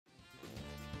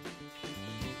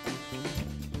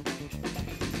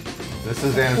This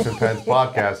is Anderson Penn's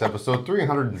podcast, episode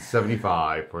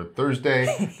 375 for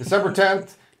Thursday, December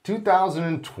 10th,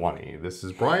 2020. This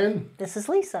is Brian. This is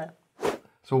Lisa.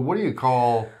 So what do you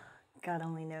call God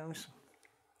only knows.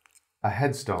 a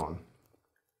headstone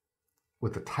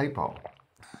with a typo?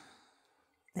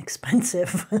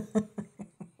 Expensive.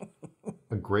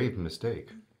 A grave mistake.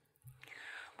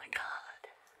 Oh my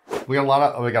God. We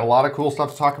got a lot of cool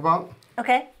stuff to talk about.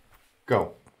 Okay.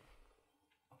 Go.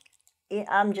 Yeah,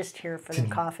 I'm just here for the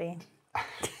coffee.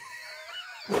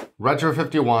 Retro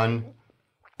 51,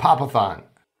 Pop-a-Thon.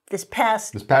 This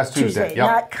past Tuesday. Yep.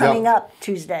 Not coming up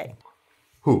Tuesday.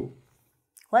 Who?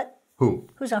 What? Who?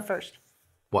 Who's on first?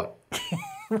 What?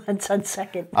 What's on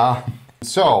second?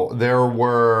 So there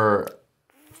were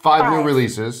five new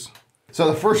releases. So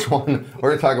the first one we're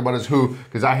going to talk about is Who,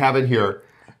 because I have it here,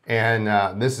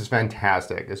 and this is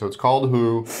fantastic. So it's called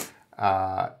Who.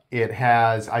 It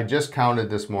has, I just counted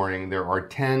this morning, there are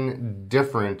 10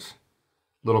 different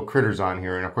little critters on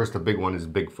here, and of course the big one is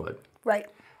Bigfoot. Right.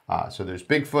 So there's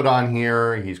Bigfoot on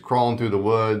here. He's crawling through the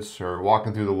woods or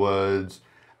walking through the woods.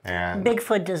 And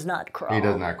Bigfoot does not crawl. he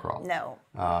does not crawl. No.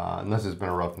 Unless it's been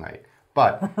a rough night.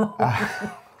 But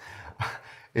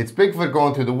it's Bigfoot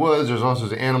going through the woods. There's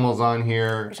also animals on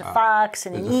here. There's a fox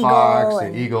and an eagle. There's a fox,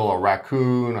 an eagle, a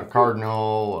raccoon, a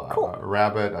cardinal, a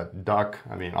rabbit, a duck.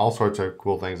 I mean, all sorts of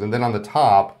cool things. And then on the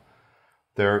top,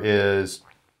 there is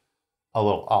a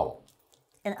little owl.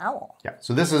 An owl. Yeah.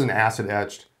 So this is an acid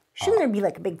etched. Shouldn't there be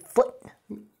like a big foot?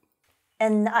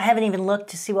 And I haven't even looked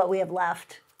to see what we have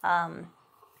left.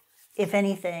 If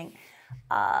anything,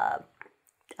 I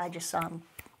just saw him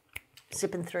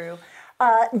zipping through.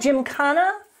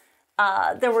 Gymkhana,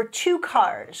 there were two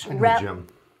cars. I know Jim.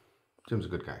 Jim's a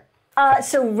good guy.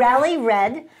 So Rally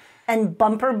Red and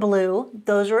Bumper Blue,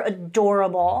 those were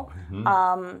adorable.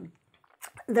 Mm-hmm.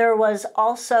 There was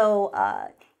also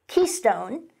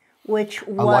Keystone, which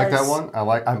was... I like that one.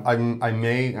 I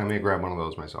may grab one of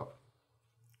those myself.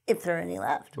 If there are any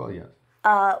left. Well, yes.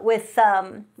 With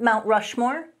Mount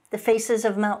Rushmore, the faces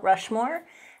of Mount Rushmore.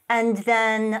 And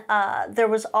then there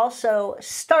was also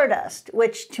Stardust,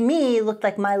 which to me looked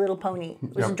like My Little Pony.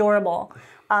 It was adorable.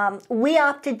 We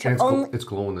opted to only... It's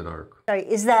glow in the dark. Sorry,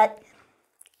 is that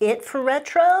it for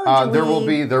retro? There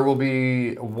will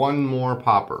be one more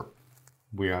popper,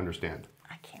 we understand.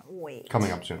 I can't wait.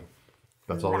 Coming up soon.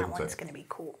 That's all I can say. That one's going to be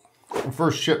cool.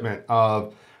 First shipment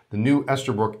of the new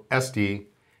Esterbrook Estie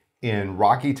in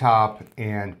Rocky Top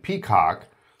and Peacock.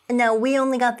 Now, we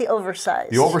only got the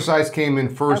oversized. The oversized came in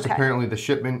first. Okay. Apparently, the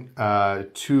shipment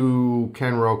to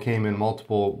Kenro came in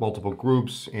multiple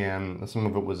groups, and some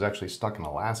of it was actually stuck in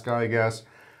Alaska, I guess.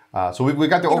 So we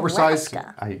got the oversized.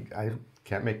 Alaska. I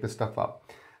can't make this stuff up.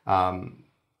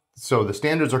 So the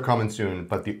standards are coming soon,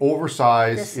 but the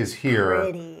oversized is here.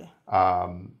 Pretty.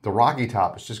 The Rocky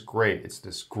Top is just great. It's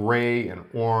this gray and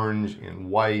orange and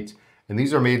white, and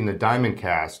these are made in a diamond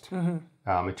cast. Mm-hmm.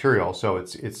 Material, so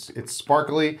it's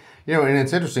sparkly, and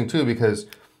it's interesting too because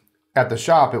at the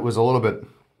shop it was a little bit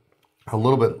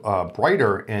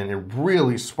brighter and it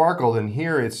really sparkled, and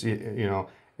here it's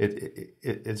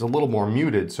it's a little more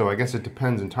muted. So I guess it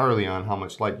depends entirely on how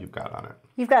much light you've got on it.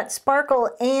 You've got sparkle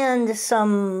and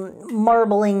some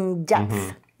marbling depth.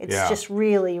 Mm-hmm. It's just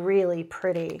really, really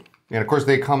pretty. And of course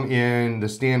they come in the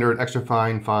standard extra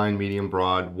fine, medium,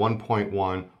 broad,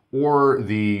 1.1, or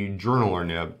the journaler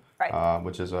nib. Right.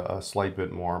 Which is a slight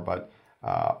bit more, but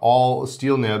all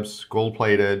steel nibs, gold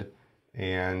plated,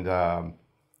 and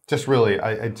just really,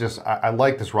 I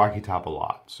like this Rocky Top a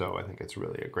lot. So I think it's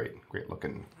really a great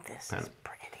looking pen. This is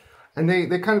pretty. And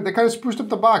they kind of spruced up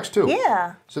the box too.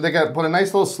 Yeah. So they put a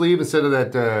nice little sleeve instead of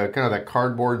that kind of that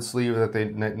cardboard sleeve that they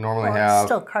normally have. It's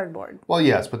still cardboard. Well,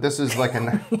 yes, but this is like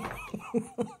a.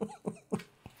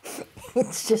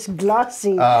 It's just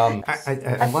glossy. I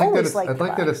like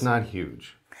that it's not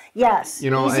huge. Yes,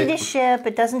 easy to ship.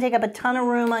 It doesn't take up a ton of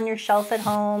room on your shelf at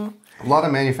home. A lot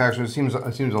of manufacturers,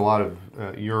 it seems a lot of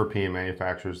European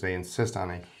manufacturers, they insist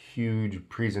on a huge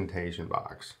presentation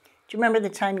box. Do you remember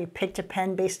the time you picked a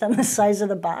pen based on the size of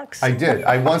the box? I did.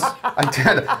 I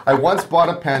once bought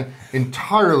a pen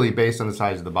entirely based on the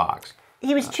size of the box.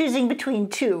 He was choosing between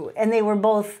two, and they were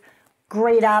both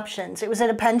great options. It was at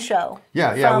a pen show.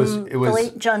 Yeah. It was the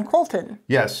late John Colton.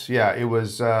 Yes, yeah. It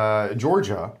was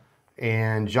Georgia.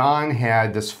 And John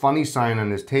had this funny sign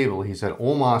on his table. He said,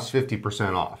 almost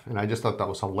 50% off. And I just thought that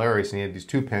was hilarious. And he had these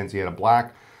two pens. He had a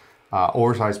black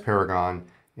oversized Paragon,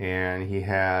 and he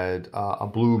had a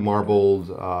blue marbled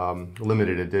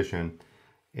limited edition.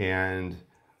 And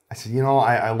I said,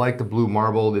 I like the blue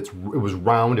marbled. It was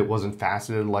round. It wasn't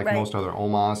faceted like most other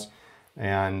Omas.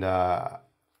 And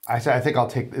I I said, I think I'll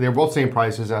take, they're both same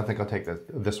prices. I think I'll take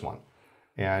this one.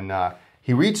 And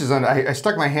he reaches on, I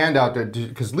stuck my hand out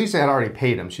because Lisa had already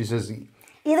paid him. She says,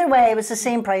 either way, it was the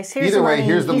same price. Here's either way, the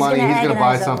money. here's the money. He's going to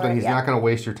buy something. It, He's not going to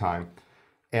waste your time.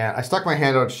 And I stuck my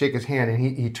hand out to shake his hand,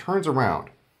 and he turns around.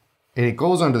 And it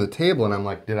goes under the table, and I'm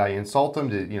like, did I insult him?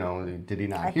 Did he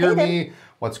not hear me?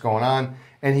 What's going on?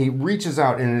 And he reaches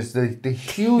out, and it's the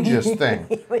hugest thing.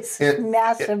 It was a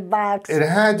massive box. It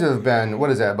had to have been, what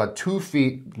is that, about 2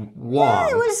 feet long.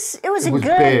 Yeah, it was a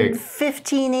good big.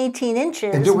 15, 18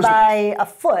 inches by a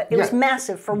foot. It was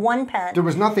massive for one pen. There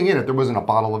was nothing in it. There wasn't a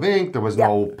bottle of ink. There was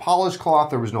no polish cloth.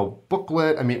 There was no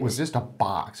booklet. I mean, it was just a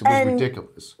box. It was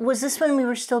ridiculous. Was this when we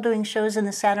were still doing shows in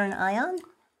the Saturn Ion?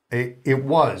 It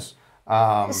was.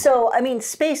 So, I mean,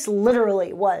 space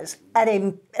literally was at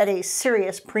a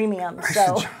serious premium.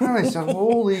 So I said,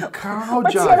 holy cow,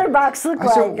 what's John. the other box look like?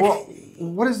 I said,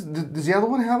 well, does the other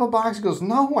one have a box? He goes,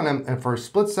 no. And for a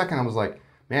split second, I was like,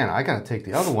 man, I got to take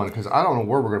the other one because I don't know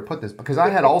where we're going to put this. Because I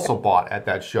had also bought at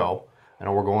that show, I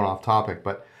know we're going off topic,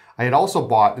 but I had also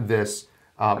bought this,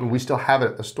 and we still have it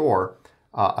at the store,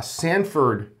 a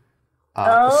Sanford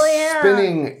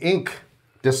spinning ink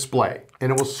display.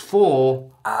 And it was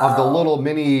full of the little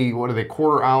mini, what are they,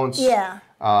 quarter-ounce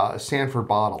Sanford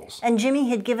bottles. And Jimmy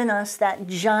had given us that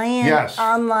giant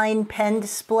online pen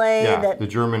display. Yeah, the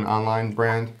German online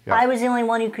brand. Yeah. I was the only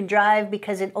one who could drive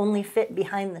because it only fit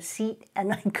behind the seat,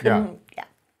 and I couldn't.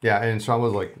 Yeah, and so I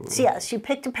was like... So yes, you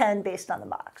picked a pen based on the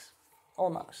box.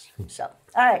 Almost. So,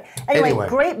 all right. Anyway,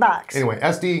 great box. Anyway,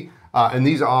 Estie, and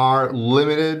these are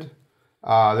limited.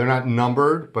 They're not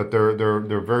numbered, but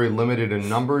they're very limited in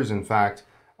numbers. In fact,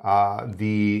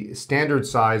 the standard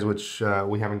size, which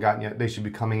we haven't gotten yet, they should be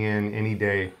coming in any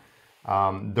day.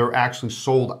 They're actually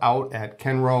sold out at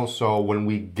Kenro, so when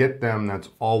we get them, that's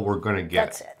all we're going to get.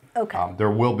 That's it. Okay. There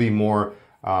will be more.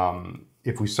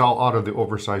 If we sell out of the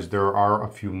oversized, there are a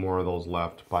few more of those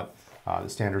left, but the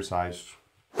standard size.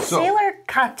 Sailor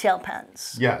cocktail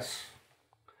pens. Yes.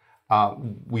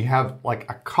 We have like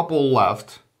a couple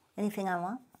left. Anything I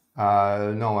want?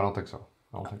 No, I don't think so.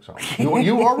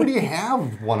 You already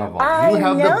have one of them. You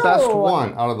have know. the best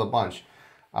one out of the bunch.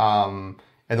 And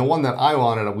the one that I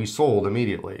wanted, we sold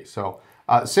immediately. So,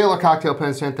 Sailor Cocktail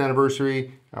Pen 10th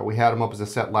anniversary. We had them up as a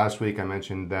set last week. I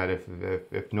mentioned that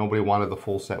if nobody wanted the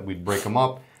full set, we'd break them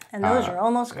up. And those are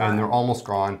almost gone. And they're almost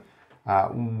gone.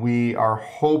 We are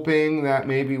hoping that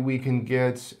maybe we can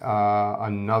get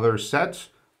another set.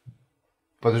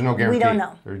 But there's no guarantee. We don't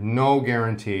know. There's no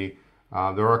guarantee.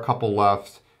 There are a couple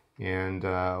left, and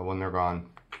when they're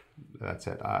gone, that's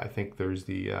it. I think there's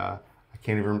the, I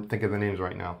can't even think of the names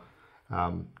right now.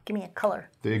 Give me a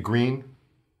color. The green.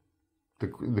 The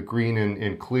green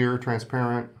and clear,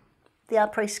 transparent. The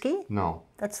après ski? No.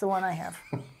 That's the one I have.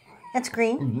 That's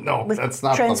green. No, that's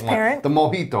not transparent. The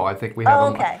one. The mojito. I think we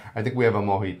have. Okay. I think we have a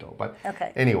mojito. But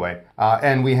okay. Anyway,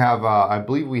 and we have. I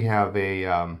believe we have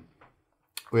a.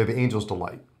 We have Angel's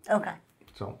Delight. Okay.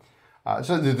 So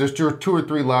there's two or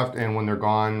three left, and when they're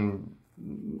gone,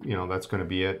 that's going to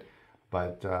be it.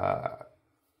 But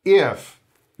if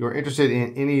you're interested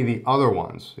in any of the other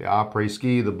ones, the Après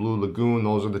Ski, the Blue Lagoon,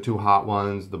 those are the two hot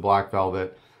ones. The Black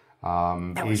Velvet,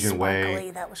 that was Asian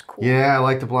Way. That was cool. Yeah, I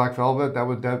like the Black Velvet. That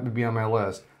would be on my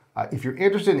list. If you're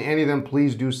interested in any of them,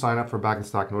 please do sign up for Back in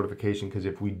Stock notification, because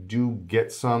if we do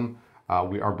get some,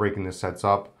 we are breaking the sets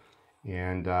up.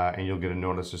 And you'll get a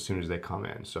notice as soon as they come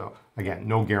in. So again,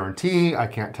 no guarantee. I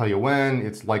can't tell you when.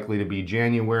 It's likely to be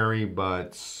January,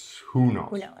 but who knows?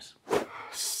 Who knows?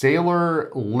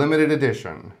 Sailor Limited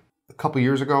Edition. A couple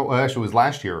years ago, well, actually it was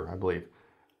last year, I believe.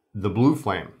 The Blue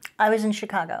Flame. I was in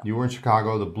Chicago. You were in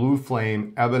Chicago. The Blue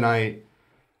Flame Ebonite.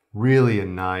 Really a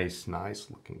nice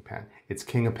looking pen. It's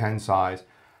king of pen size.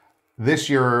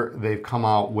 This year they've come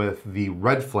out with the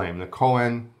Red Flame, the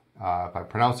Kouen. If I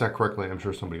pronounce that correctly, I'm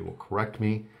sure somebody will correct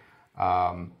me.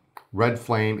 Red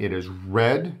Flame, it is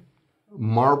red,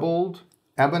 marbled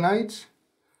ebonite.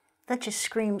 That just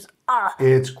screams,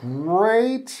 It's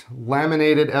great.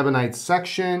 Laminated ebonite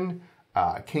section,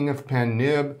 king of pen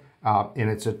nib, and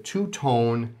it's a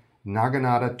two-tone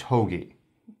Naginata togi.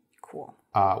 Cool.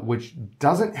 Which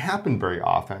doesn't happen very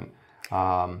often.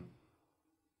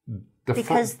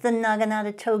 Because the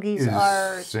Naginata togis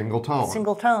are single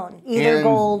tone, either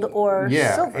gold or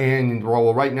silver. And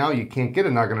well, right now you can't get a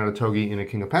Naginata togi in a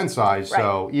king of pen size,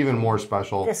 so even more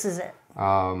special. This is it.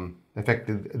 In fact,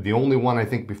 the only one I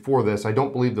think before this, I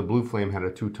don't believe the Blue Flame had a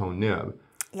two-tone nib.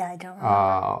 Yeah, I don't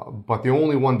remember. But the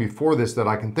only one before this that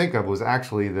I can think of was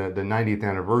actually the 90th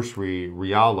anniversary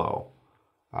Rialo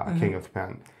king of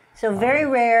pen. So very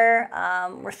rare.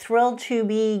 We're thrilled to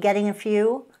be getting a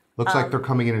few. Looks like they're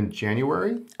coming in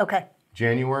January. Okay.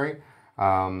 January.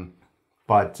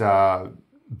 But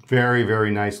very,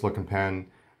 very nice looking pen.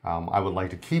 I would like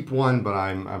to keep one, but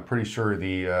I'm pretty sure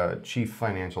the chief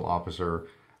financial officer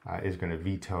is going to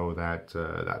veto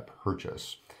that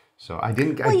purchase. So I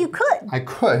didn't. Well, you could. I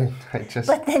could. I just.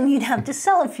 But then you'd have to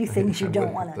sell a few things you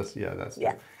don't want to. Yeah, that's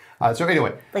yeah. So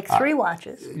anyway, like 3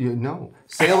 watches. No,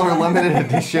 Sailor Limited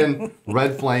Edition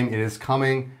Red Flame. It is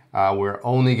coming. We're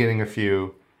only getting a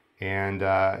few, and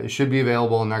it should be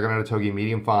available in Nagano Togi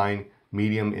medium fine,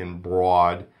 medium, and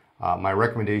broad. My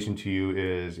recommendation to you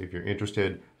is, if you're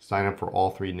interested, sign up for all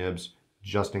 3 nibs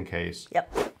just in case.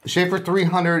 Yep. The Sheaffer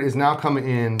 300 is now coming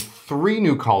in 3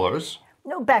 new colors.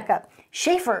 No, back up.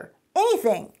 Sheaffer,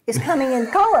 anything is coming in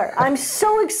color. I'm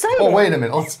so excited. Oh, wait a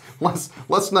minute.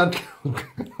 Let's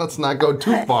not go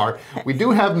too far. We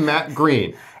do have matte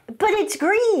green. But it's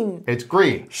green. It's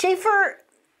green. Sheaffer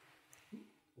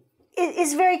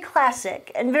is very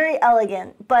classic and very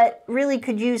elegant, but really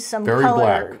could use some very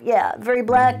color. Black. Yeah, very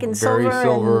black and silver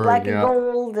and black and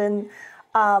gold. And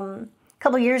a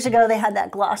couple years ago, they had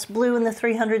that gloss blue in the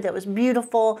 300 that was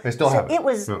beautiful. They still have it. It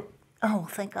was, oh,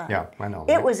 thank God. Yeah, I know.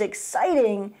 It was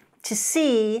exciting to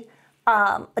see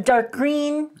a dark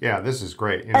green. Yeah, this is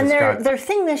great. And their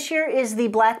thing this year is the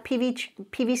black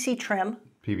PVC trim.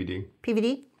 PVD.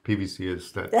 PVD? PVC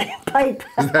is that pipe.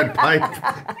 Is that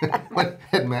pipe? What,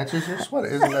 it matches your sweater.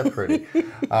 Isn't that pretty?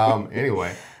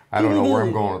 Anyway, I don't know where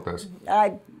I'm going with this.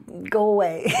 Go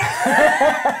away.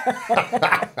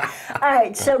 All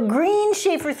right, so green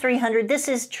Sheaffer 300. This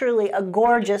is truly a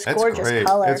gorgeous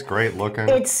color. It's great looking.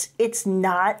 It's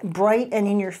not bright and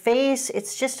in your face.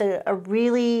 It's just a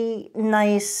really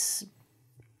nice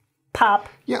pop.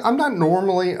 Yeah, I'm not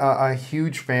normally a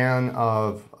huge fan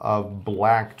of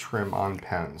black trim on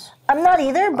pens. I'm not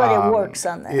either, but it works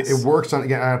on this. It works on,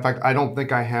 again, in fact, I don't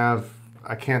think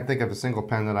I can't think of a single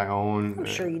pen that I own. I'm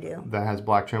sure you do. That has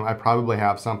black trim. I probably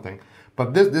have something.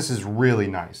 But this is really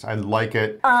nice. I like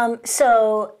it.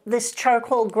 So this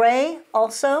charcoal gray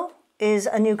also is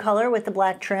a new color with the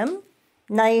black trim.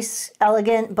 Nice,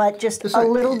 elegant, but just a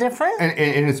little different.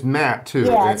 And it's matte too.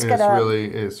 Yeah, it's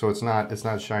really so it's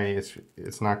not shiny.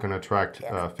 It's not going to attract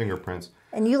fingerprints.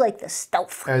 And you like the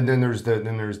stealth. And then there's the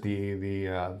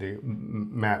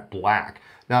matte black.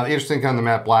 Now the interesting thing on the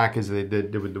matte black is they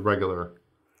did with the regular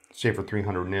Sheaffer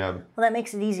 300 nib. Well, that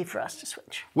makes it easy for us to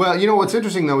switch. Well, you know what's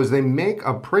interesting though is they make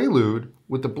a Prelude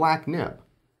with the black nib.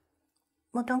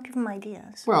 Well, don't give them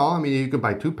ideas. Well, I mean, you could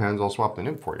buy 2 pens. I'll swap the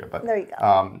nib for you. But there you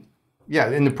go. Yeah,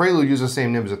 and the Prelude uses the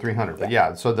same nib as the 300. But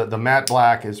yeah, so the matte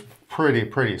black is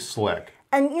pretty slick.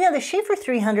 And you know, the Sheaffer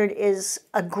 300 is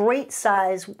a great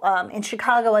size. In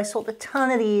Chicago, I sold a ton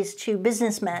of these to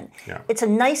businessmen. Yeah. It's a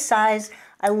nice size.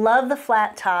 I love the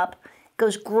flat top. It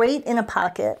goes great in a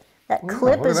pocket. That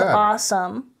clip is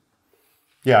awesome.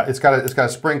 Yeah, it's got a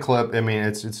spring clip. I mean,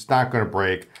 it's not going to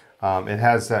break. It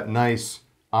has that nice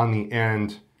on the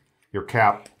end. Your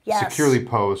cap securely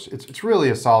posts. It's really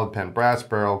a solid pen. Brass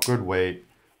barrel, good weight,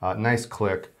 nice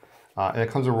click, and it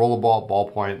comes with rollable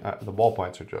ballpoint. The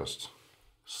ballpoints are just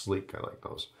sleek. I like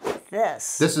those.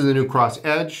 This is the new Cross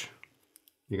Edge.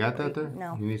 You got that there?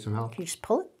 No. You need some help? Can you just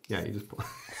pull it? Yeah, you just pull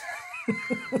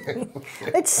it.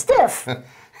 It's stiff.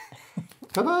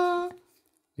 Ta-da!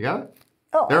 You got it?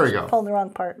 Oh, there we go. Pulled the wrong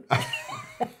part.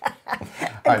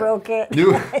 I broke it.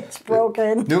 It's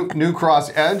broken. New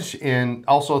Cross Edge in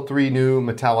also 3 new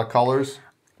metallic colors.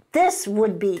 This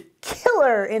would be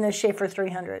killer in a Sheaffer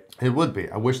 300. It would be.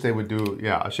 I wish they would do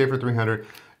a Sheaffer 300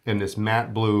 in this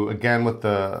matte blue again with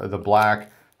the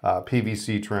black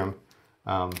PVC trim.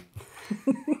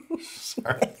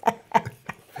 Sorry.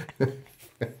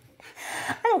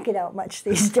 I don't get out much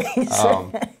these days.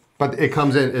 But it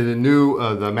comes in a new,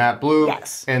 the matte blue.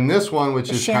 Yes. And this one,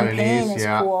 which is kind of nice. Is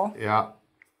cool. Yeah.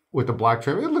 With the black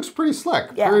trim. It looks pretty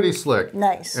slick. Yeah. Pretty slick.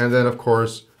 Nice. And then, of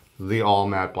course, the all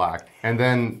matte black. And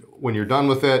then when you're done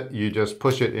with it, you just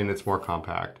push it and it's more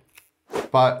compact.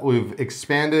 But we've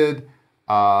expanded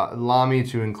LAMY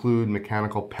to include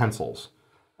mechanical pencils.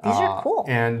 These are cool.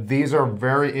 And these are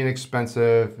very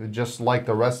inexpensive, just like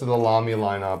the rest of the LAMY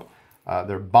lineup.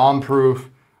 They're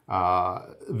bomb-proof.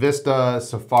 Vista,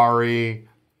 Safari,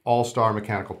 All-Star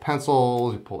mechanical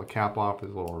pencils. You pull the cap off,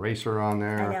 there's a little eraser on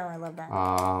there. I know, I love that.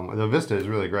 The Vista is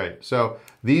really great. So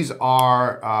these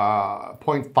are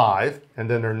 0.5, and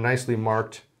then they're nicely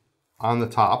marked on the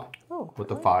top with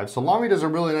the 5. So LAMY does a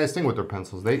really nice thing with their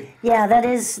pencils. Yeah, that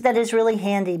is really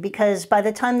handy, because by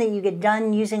the time that you get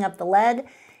done using up the lead,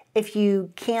 if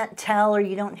you can't tell or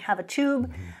you don't have a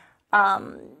tube,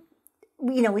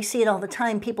 you know, we see it all the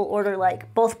time. People order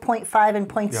like both 0.5 and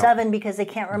 0.7 because they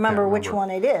can't remember which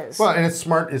one it is. Well, and it's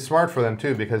smart for them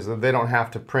too, because they don't have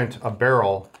to print a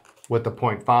barrel with the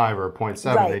 0.5 or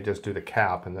 0.7. Right. They just do the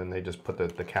cap, and then they just put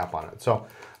the cap on it. So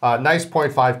nice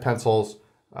 0.5 pencils,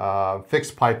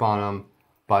 fixed pipe on them.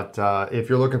 But if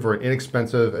you're looking for an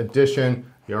inexpensive addition,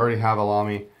 you already have a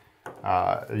LAMY,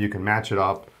 you can match it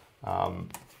up.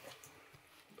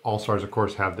 All-Stars, of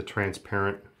course, have the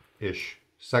transparent-ish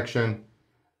section.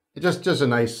 It's just a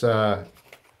nice,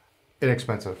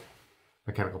 inexpensive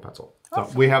mechanical pencil.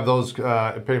 Awesome. So we have those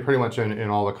pretty much in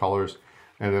all the colors.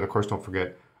 And then, of course, don't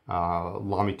forget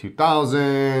LAMY 2000,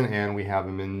 and we have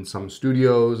them in some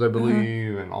studios, I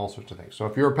believe, and all sorts of things. So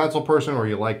if you're a pencil person or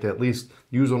you like to at least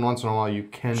use one once in a while, you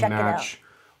can match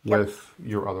with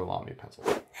your other LAMY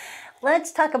pencils.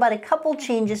 Let's talk about a couple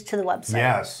changes to the website.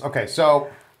 Yes. Okay, so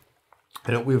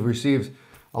we've received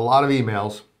a lot of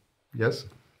emails. Yes?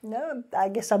 No, I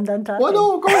guess I'm done talking. Well,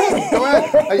 no, go ahead. Go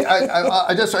ahead.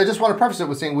 I just want to preface it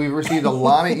with saying we've received a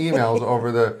lot of emails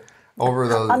over the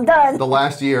I'm done. The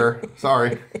last year.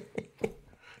 Sorry.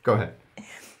 Go ahead.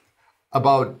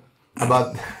 About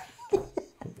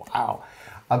wow.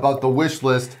 About the wish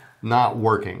list not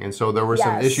working. And so there were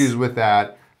some issues with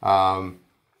that.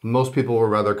 Most people were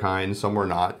rather kind, some were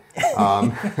not.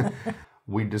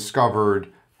 We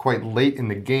discovered quite late in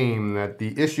the game that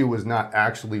the issue was not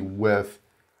actually with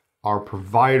our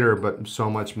provider, but so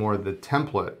much more the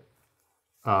template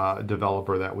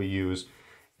developer that we use.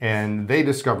 And they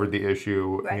discovered the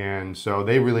issue, and so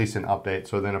they released an update.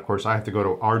 So then, of course, I have to go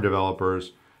to our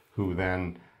developers, who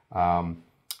then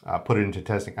put it into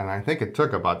testing. And I think it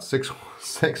took about six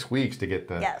weeks to get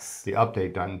the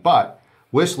update done. But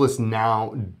Wishlist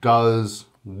now does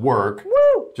work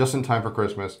just in time for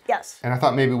Christmas. Yes. And I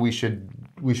thought maybe we should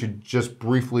just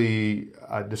briefly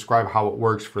describe how it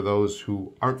works for those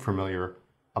who aren't familiar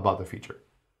about the feature.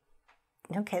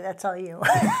 Okay, that's all you.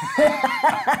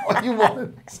 What you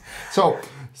wanted. So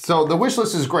the wish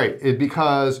list is great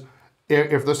because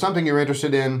if there's something you're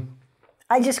interested in,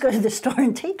 I just go to the store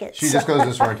and take it. She just goes to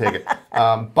the store and take it.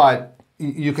 But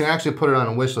you can actually put it on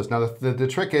a wish list. Now the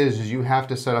trick is you have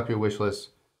to set up your wish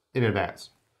list in advance.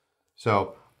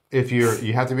 So if you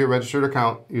have to be a registered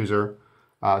account user.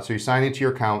 So you sign into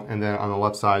your account, and then on the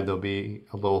left side there'll be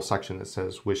a little section that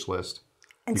says wish list.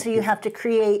 And so you have to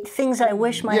create things I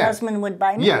wish my husband would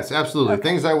buy me? Yes, absolutely. Okay.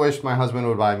 Things I wish my husband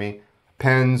would buy me.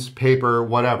 Pens, paper,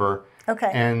 whatever.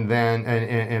 Okay. And then,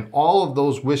 and all of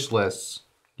those wish lists,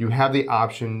 you have the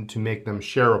option to make them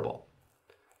shareable.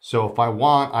 So if I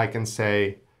want, I can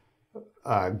say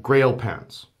Grail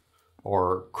pens,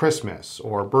 or Christmas,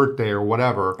 or birthday, or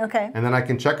whatever. Okay. And then I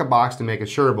can check a box to make it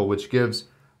shareable, which gives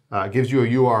you a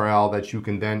URL that you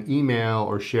can then email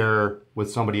or share with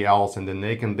somebody else, and then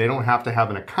they don't have to have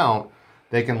an account.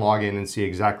 They can log in and see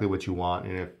exactly what you want,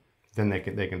 and then they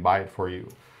can buy it for you.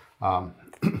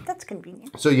 That's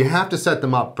convenient. So you have to set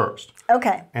them up first.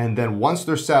 Okay. And then once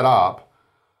they're set up,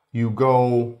 you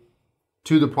go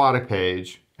to the product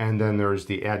page, and then there's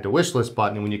the Add to Wish List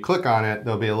button. And when you click on it,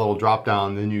 there'll be a little drop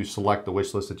down. Then you select the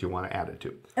wish list that you want to add it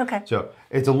to. Okay. So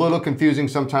it's a little confusing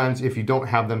sometimes if you don't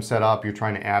have them set up. You're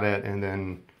trying to add it, and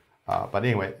then, but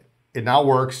anyway, it now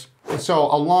works.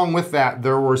 So along with that,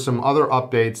 there were some other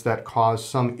updates that caused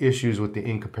some issues with the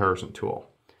ink comparison tool.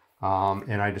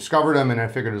 And I discovered them, and I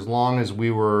figured as long as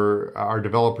our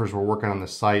developers were working on the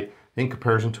site, the ink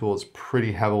comparison tool is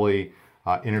pretty heavily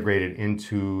integrated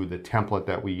into the template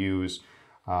that we use.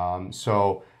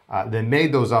 So they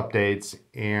made those updates,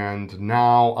 and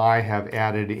now I have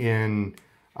added in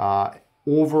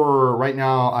right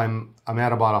now I'm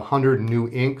at about 100 new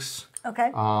inks.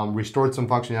 Okay. Restored some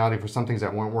functionality for some things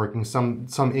that weren't working. Some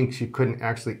inks you couldn't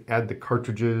actually add the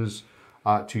cartridges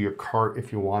to your cart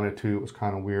if you wanted to. It was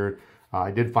kind of weird.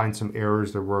 I did find some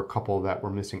errors. There were a couple that were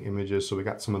missing images, so we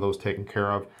got some of those taken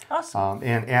care of. Awesome.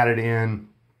 And added in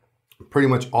pretty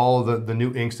much all of the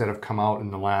new inks that have come out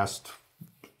in the last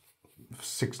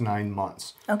 6-9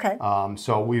 months. Okay.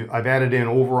 So I've added in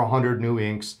over 100 new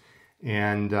inks,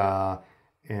 and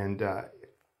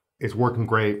it's working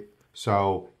great.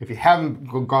 So if you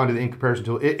haven't gone to the ink comparison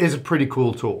tool, it is a pretty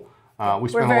cool tool. We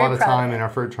spent a lot of time and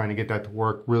effort trying to get that to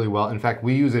work really well. In fact,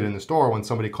 we use it in the store when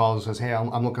somebody calls and says, "Hey,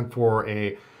 I'm looking for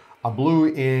a blue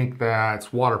ink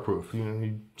that's waterproof."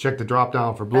 You check the drop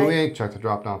down for blue ink, check the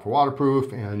drop down for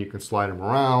waterproof, and you can slide them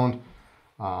around.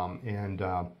 And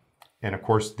of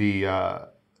course the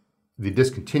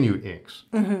discontinued inks.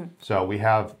 Mm-hmm. So we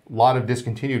have a lot of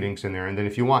discontinued inks in there, and then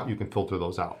if you want, you can filter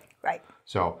those out. Right.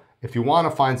 So if you want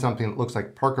to find something that looks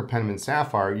like Parker Penman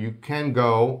Sapphire, you can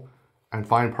go and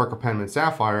find Parker Penman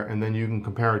Sapphire, and then you can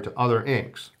compare it to other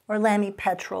inks. Or LAMY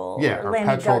Petrol. Yeah, or or LAMY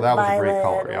Petrol, Dark that was a great Violet,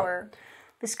 color, yeah. Or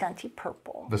Visconti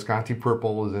Purple. Visconti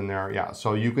Purple is in there, yeah.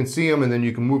 So you can see them and then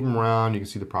you can move them around. You can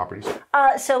see the properties.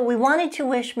 So we wanted to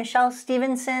wish Michelle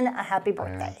Stevenson a happy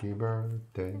birthday. Happy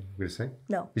birthday. You gonna sing?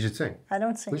 No. You should sing. I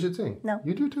don't sing. We should sing. No.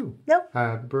 You do too. Nope.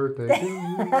 Happy birthday to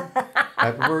you.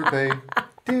 Happy birthday,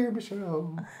 dear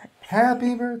Michelle.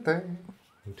 Happy birthday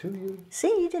to you. See,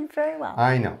 you did very well.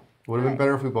 I know. Would have been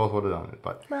better if we both would have done it.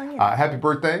 But Well, yeah. happy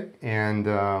birthday, and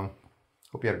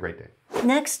hope you had a great day.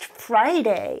 Next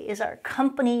Friday is our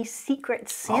company secret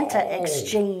Santa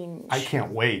exchange. I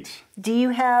can't wait. Do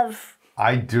you have...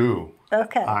 I do.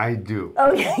 Okay. I do.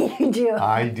 Oh, yeah, you do.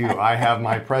 I do. I have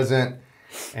my present,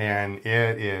 and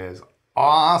it is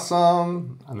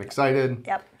awesome. I'm excited.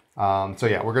 Yep. So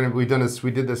yeah, we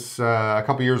did this a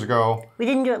couple years ago. We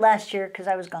didn't do it last year because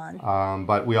I was gone.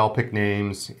 But we all pick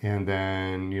names and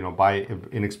then buy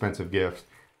inexpensive gifts,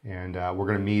 and we're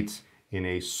gonna meet in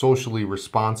a socially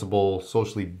responsible,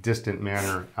 socially distant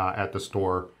manner at the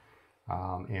store,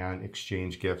 and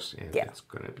exchange gifts, and it's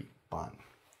gonna be fun.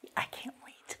 I can't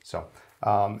wait. So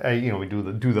we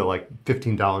do the like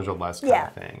 $15 or less kind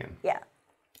of thing, and Yeah.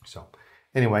 so.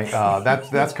 Anyway,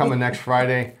 that's coming next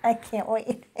Friday. I can't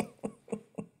wait.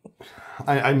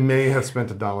 I may have spent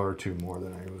 $1 or $2 more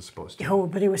than I was supposed to. Oh,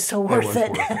 but it was so worth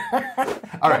it.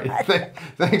 All right,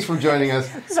 thanks for joining us.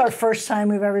 This is our first time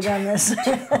we've ever done this.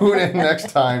 Tune in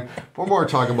next time for more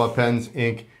talk about pens,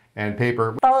 ink, and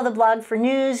paper. Follow the blog for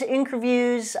news, ink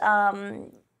reviews,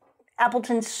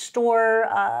 Appleton store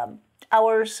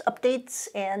hours updates,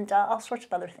 and all sorts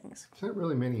of other things. There's not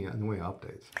really many in the way of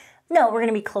updates. No, we're going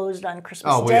to be closed on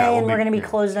Christmas Day, and we're going to be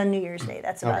closed on New Year's Day.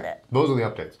 That's about it. Those are the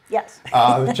updates. Yes.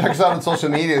 Check us out on social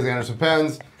media as Anderson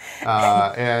Pens,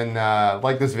 and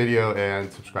like this video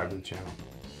and subscribe to the channel.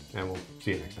 And we'll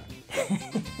see you next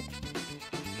time.